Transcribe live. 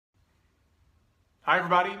Hi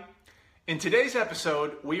everybody. In today's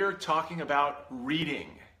episode, we are talking about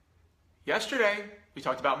reading. Yesterday, we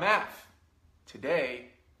talked about math. Today,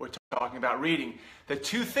 we're talking about reading. The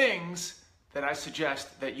two things that I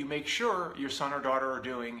suggest that you make sure your son or daughter are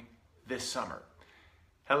doing this summer.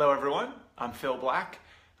 Hello everyone, I'm Phil Black.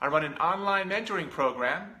 I run an online mentoring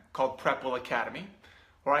program called PrepWell Academy,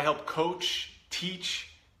 where I help coach,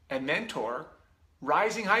 teach, and mentor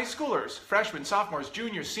rising high schoolers, freshmen, sophomores,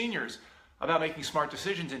 juniors, seniors, about making smart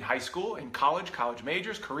decisions in high school, in college, college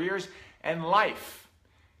majors, careers, and life.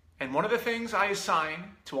 And one of the things I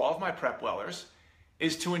assign to all of my PrepWellers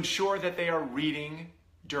is to ensure that they are reading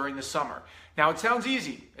during the summer. Now, it sounds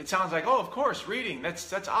easy. It sounds like, oh, of course, reading.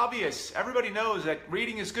 That's obvious. Everybody knows that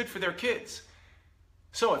reading is good for their kids.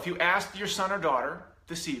 So if you asked your son or daughter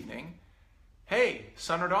this evening, hey,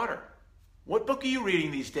 son or daughter, what book are you reading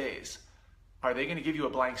these days? Are they going to give you a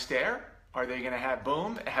blank stare? Are they going to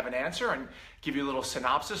have an answer and give you a little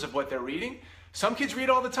synopsis of what they're reading? Some kids read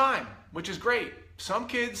all the time, which is great. Some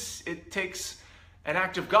kids, it takes an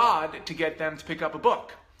act of God to get them to pick up a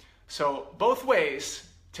book. So both ways,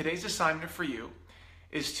 today's assignment for you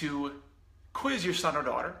is to quiz your son or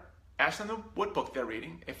daughter, ask them what book they're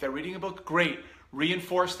reading. If they're reading a book, great.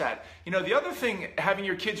 Reinforce that. You know, the other thing having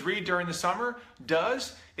your kids read during the summer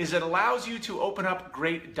does is it allows you to open up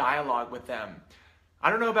great dialogue with them. I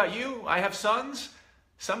don't know about you, I have sons.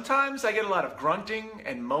 Sometimes I get a lot of grunting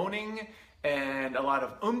and moaning and a lot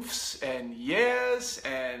of oomphs and yes,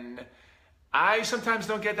 and I sometimes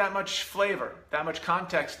don't get that much flavor, that much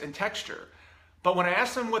context and texture. But when I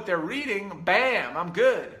ask them what they're reading, bam, I'm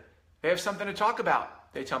good. They have something to talk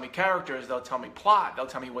about. They tell me characters, they'll tell me plot, they'll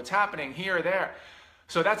tell me what's happening here or there.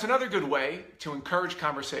 So that's another good way to encourage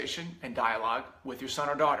conversation and dialogue with your son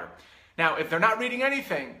or daughter. Now, if they're not reading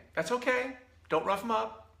anything, that's okay. Don't rough them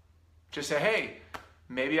up. Just say, hey,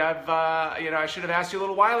 maybe I should have asked you a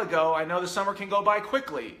little while ago. I know the summer can go by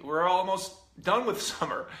quickly. We're almost done with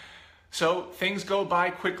summer. So things go by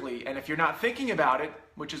quickly. And if you're not thinking about it,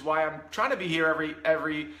 which is why I'm trying to be here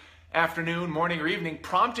every afternoon, morning, or evening,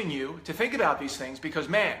 prompting you to think about these things, because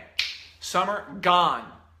man, summer gone.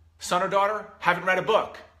 Son or daughter, haven't read a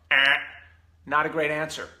book. Not a great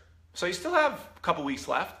answer. So you still have a couple weeks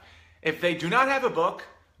left. If they do not have a book,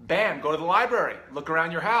 bam, go to the library, look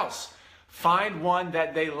around your house. Find one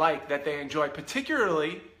that they like, that they enjoy,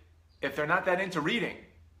 particularly if they're not that into reading.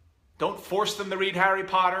 Don't force them to read Harry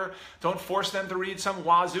Potter. Don't force them to read some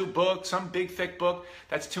wazoo book, some big thick book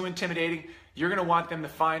that's too intimidating. You're going to want them to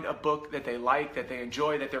find a book that they like, that they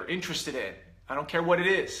enjoy, that they're interested in. I don't care what it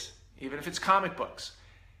is, even if it's comic books.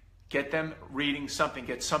 Get them reading something,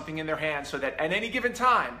 get something in their hands so that at any given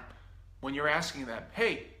time, when you're asking them,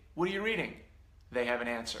 hey, what are you reading? They have an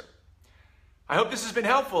answer. I hope this has been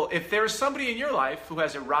helpful. If there is somebody in your life who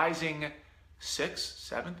has a rising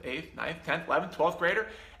 6th, 7th, 8th, 9th, 10th, 11th, 12th grader,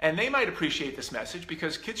 and they might appreciate this message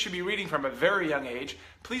because kids should be reading from a very young age,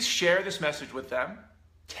 please share this message with them,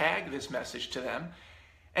 tag this message to them,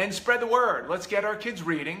 and spread the word. Let's get our kids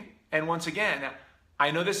reading. And once again,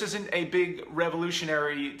 I know this isn't a big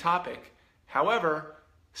revolutionary topic. However,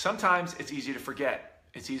 sometimes it's easy to forget.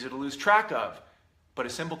 It's easy to lose track of. But a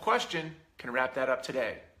simple question can wrap that up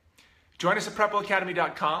today. Join us at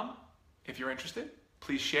PrepWellAcademy.com if you're interested.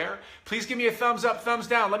 Please share. Please give me a thumbs up, thumbs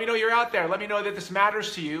down. Let me know you're out there. Let me know that this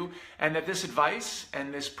matters to you and that this advice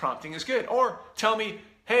and this prompting is good. Or tell me,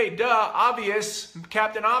 hey, duh, obvious,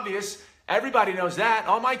 Captain Obvious. Everybody knows that.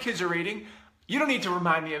 All my kids are reading. You don't need to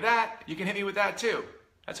remind me of that. You can hit me with that too.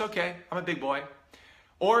 That's okay. I'm a big boy.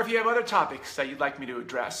 Or if you have other topics that you'd like me to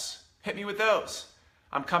address, hit me with those.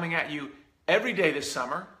 I'm coming at you every day this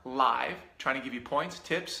summer, live, trying to give you points,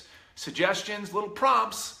 tips, suggestions, little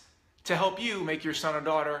prompts to help you make your son or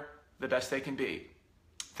daughter the best they can be.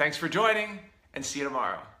 Thanks for joining, and see you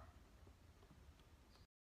tomorrow.